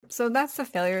So that's the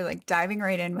failure, like diving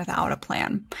right in without a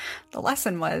plan. The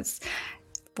lesson was,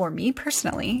 for me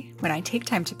personally, when I take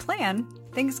time to plan,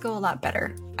 things go a lot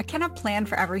better. I cannot plan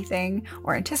for everything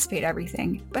or anticipate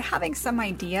everything, but having some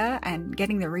idea and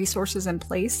getting the resources in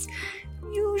place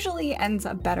usually ends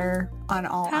up better on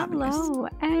all avenues. Hello,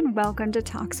 and welcome to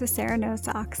Talks with Sarah No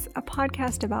Socks, a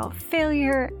podcast about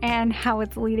failure and how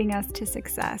it's leading us to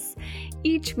success.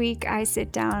 Each week, I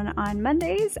sit down on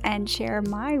Mondays and share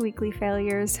my weekly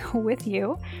failures with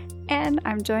you. And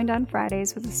I'm joined on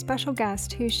Fridays with a special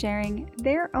guest who's sharing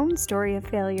their own story of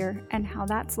failure and how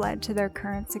that's led to their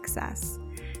current success.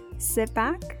 Sit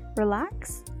back,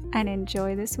 relax, and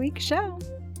enjoy this week's show.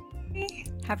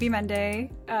 Happy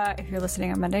Monday. If you're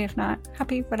listening on Monday, if not,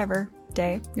 happy whatever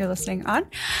day you're listening on.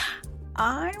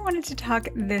 I wanted to talk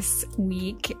this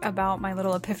week about my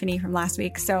little epiphany from last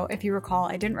week. So if you recall,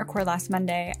 I didn't record last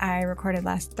Monday. I recorded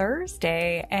last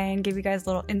Thursday and gave you guys a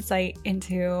little insight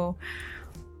into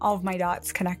all of my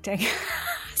dots connecting.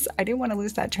 So I didn't want to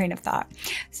lose that train of thought.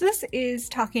 So this is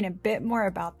talking a bit more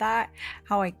about that,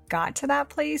 how I got to that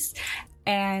place,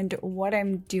 and what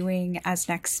I'm doing as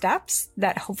next steps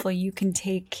that hopefully you can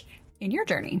take in your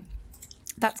journey.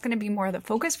 That's going to be more the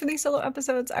focus for these solo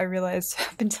episodes. I realize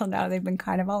up until now they've been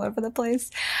kind of all over the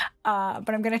place, but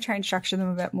I'm going to try and structure them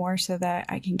a bit more so that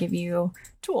I can give you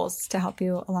tools to help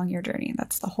you along your journey.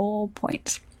 That's the whole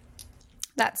point.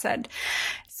 That said,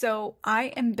 so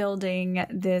I am building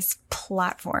this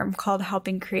platform called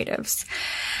Helping Creatives.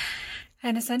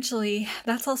 And essentially,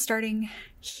 that's all starting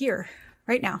here,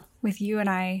 right now, with you and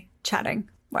I chatting.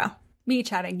 Well, me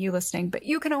chatting, you listening, but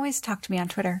you can always talk to me on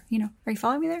Twitter. You know, are you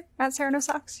following me there? At Sarah No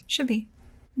Socks? Should be.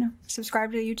 You know,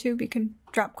 subscribe to YouTube. You can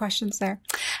drop questions there.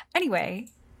 Anyway,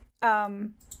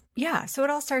 yeah, so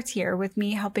it all starts here with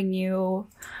me helping you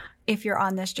if you're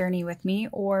on this journey with me,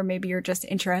 or maybe you're just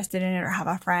interested in it or have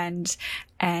a friend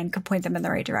and could point them in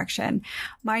the right direction.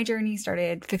 My journey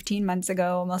started 15 months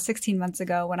ago, almost 16 months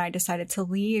ago, when I decided to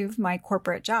leave my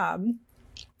corporate job.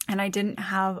 And I didn't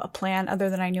have a plan other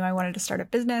than I knew I wanted to start a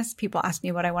business. People asked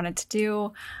me what I wanted to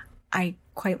do. I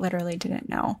quite literally didn't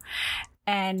know.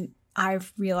 And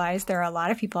I've realized there are a lot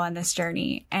of people on this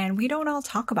journey and we don't all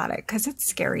talk about it because it's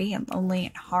scary and lonely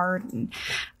and hard and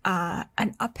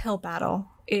an uphill battle.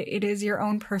 It is your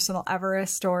own personal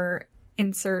Everest, or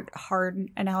insert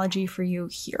hard analogy for you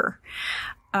here.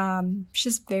 It's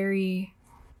just very,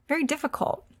 very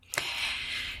difficult.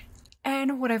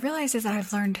 And what I realized is that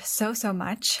I've learned so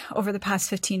much over the past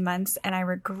 15 months, and I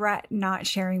regret not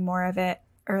sharing more of it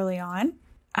early on.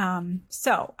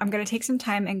 So I'm going to take some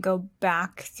time and go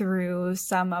back through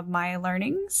some of my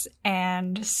learnings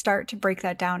and start to break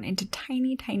that down into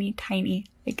tiny,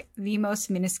 like the most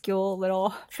minuscule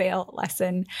little fail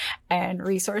lesson and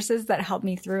resources that help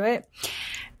me through it.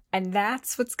 And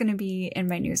that's what's going to be in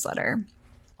my newsletter.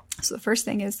 So the first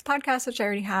thing is the podcast, which I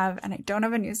already have, and I don't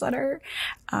have a newsletter.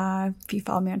 If you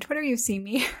follow me on Twitter, you've seen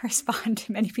me respond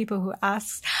to many people who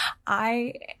ask.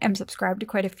 I am subscribed to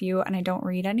quite a few and I don't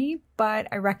read any, but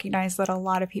I recognize that a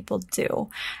lot of people do.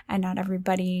 And not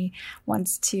everybody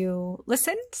wants to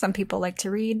listen. Some people like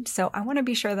to read. So I want to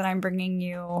be sure that I'm bringing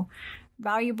you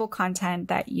valuable content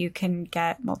that you can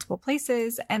get multiple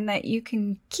places and that you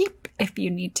can keep if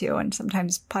you need to. And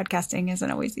sometimes podcasting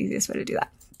isn't always the easiest way to do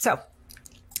that. So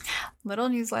little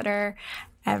newsletter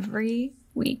every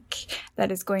week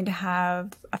that is going to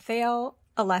have a fail,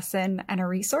 a lesson, and a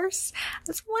resource,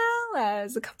 as well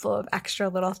as a couple of extra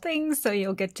little things. So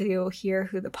you'll get to hear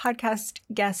who the podcast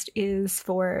guest is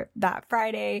for that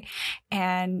Friday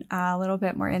and a little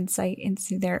bit more insight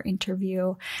into their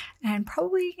interview and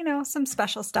probably, you know, some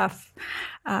special stuff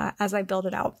as I build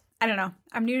it out. I don't know.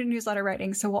 I'm new to newsletter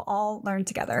writing, so we'll all learn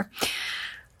together.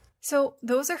 So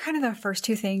those are kind of the first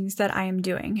two things that I am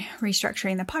doing,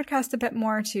 restructuring the podcast a bit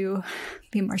more to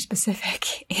be more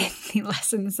specific in the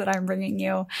lessons that I'm bringing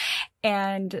you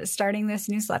and starting this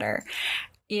newsletter.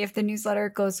 If the newsletter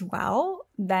goes well,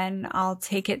 then I'll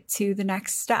take it to the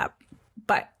next step.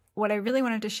 But what I really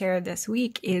wanted to share this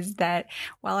week is that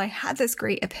while I had this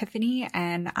great epiphany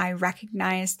and I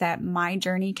recognize that my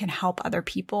journey can help other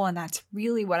people, and that's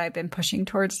really what I've been pushing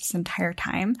towards this entire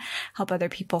time, help other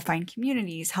people find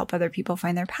communities, help other people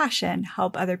find their passion,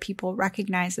 help other people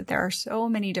recognize that there are so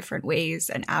many different ways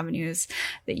and avenues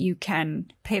that you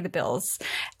can pay the bills.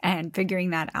 And figuring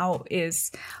that out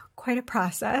is quite a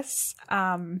process,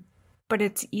 but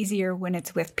it's easier when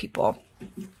it's with people.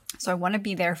 So I want to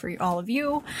be there for all of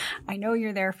you. I know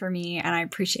you're there for me, and I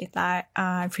appreciate that.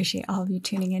 I appreciate all of you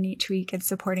tuning in each week and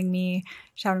supporting me,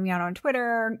 shouting me out on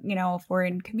Twitter, you know, if we're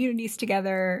in communities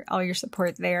together, all your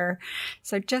support there.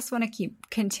 So I just want to keep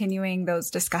continuing those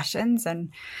discussions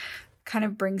and kind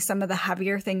of bring some of the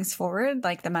heavier things forward,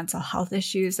 like the mental health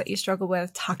issues that you struggle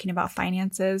with, talking about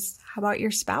finances. How about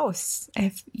your spouse?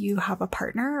 If you have a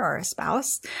partner or a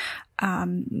spouse,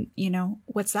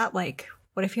 what's that like?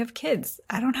 What if you have kids?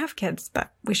 I don't have kids,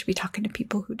 but we should be talking to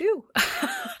people who do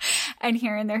and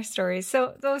hearing their stories.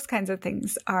 So those kinds of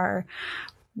things are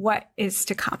what is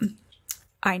to come.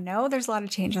 I know there's a lot of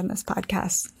change on this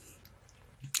podcast.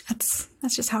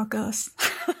 That's just how it goes.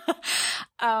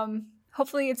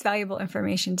 Hopefully it's valuable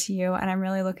information to you, and I'm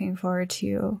really looking forward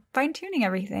to fine-tuning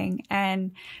everything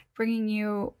and bringing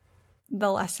you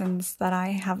the lessons that I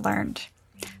have learned.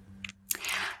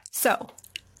 So,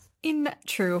 in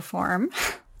true form,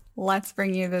 let's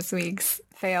bring you this week's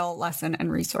fail, lesson, and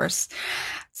resource.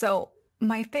 So,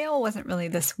 my fail wasn't really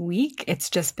this week. It's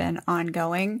just been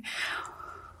ongoing.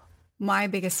 My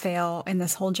biggest fail in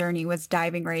this whole journey was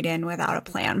diving right in without a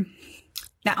plan.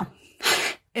 Now,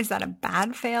 is that a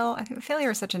bad fail? I think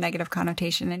failure is such a negative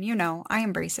connotation, and I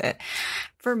embrace it.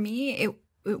 For me,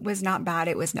 it was not bad.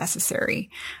 It was necessary,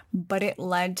 but it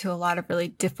led to a lot of really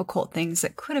difficult things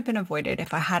that could have been avoided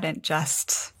if I hadn't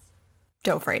just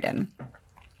dove right in.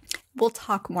 We'll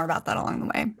talk more about that along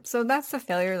the way. So that's the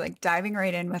failure, like diving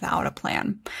right in without a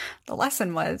plan. The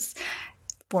lesson was,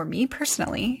 for me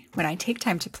personally, when I take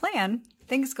time to plan,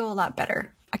 things go a lot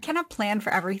better. I cannot plan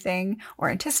for everything or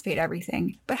anticipate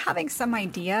everything, but having some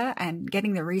idea and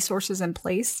getting the resources in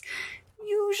place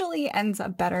usually ends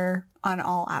up better on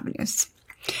all avenues.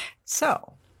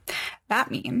 So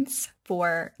that means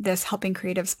for this Helping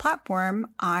Creatives platform,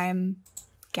 I'm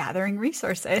gathering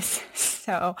resources.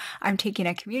 So I'm taking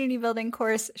a community building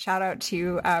course. Shout out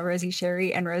to Rosie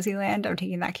Sherry and Rosieland. I'm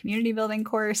taking that community building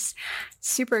course.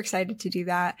 Super excited to do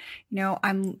that.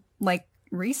 I'm like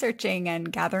researching and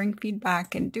gathering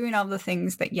feedback and doing all the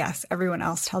things that, yes, everyone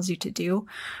else tells you to do.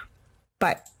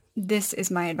 But this is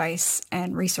my advice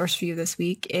and resource for you this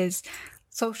week is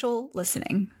social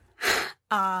listening.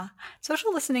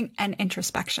 Social listening and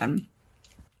introspection.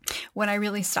 When I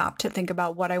really stopped to think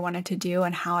about what I wanted to do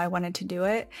and how I wanted to do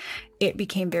it, it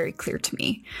became very clear to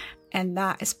me. And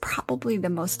that is probably the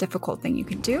most difficult thing you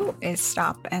can do, is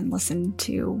stop and listen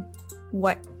to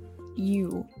what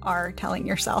you are telling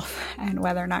yourself, and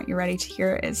whether or not you're ready to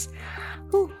hear it is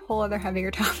a whole other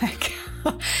heavier topic.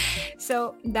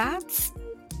 So that's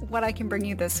what I can bring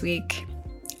you this week.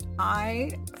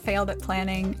 I failed at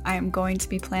planning. I am going to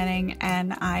be planning,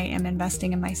 and I am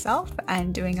investing in myself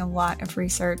and doing a lot of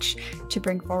research to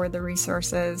bring forward the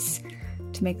resources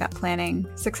to make that planning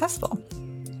successful.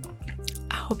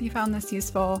 I hope you found this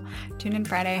useful. Tune in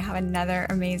Friday. I have another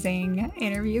amazing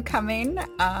interview coming.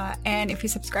 And if you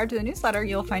subscribe to the newsletter,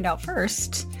 you'll find out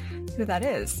first who that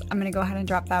is. I'm going to go ahead and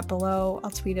drop that below.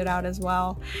 I'll tweet it out as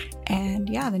well. And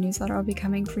yeah, the newsletter will be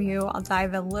coming for you. I'll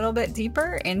dive a little bit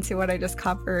deeper into what I just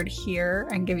covered here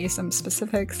and give you some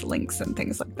specifics, links, and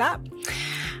things like that.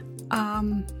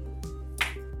 And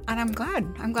I'm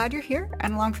glad you're here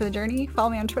and along for the journey.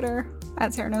 Follow me on Twitter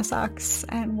at Sarah No Socks,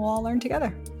 and we'll all learn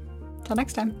together. Till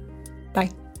next time. Bye.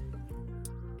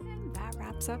 And that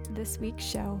wraps up this week's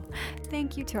show.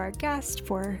 Thank you to our guest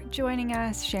for joining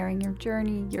us, sharing your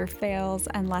journey, your fails,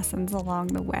 and lessons along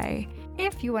the way.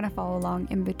 If you want to follow along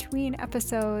in between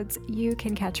episodes, you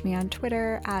can catch me on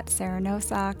Twitter at Sarah No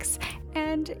Socks.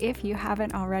 And if you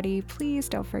haven't already, please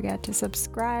don't forget to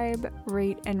subscribe,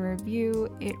 rate, and review.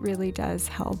 It really does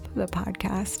help the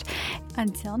podcast.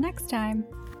 Until next time,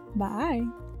 bye.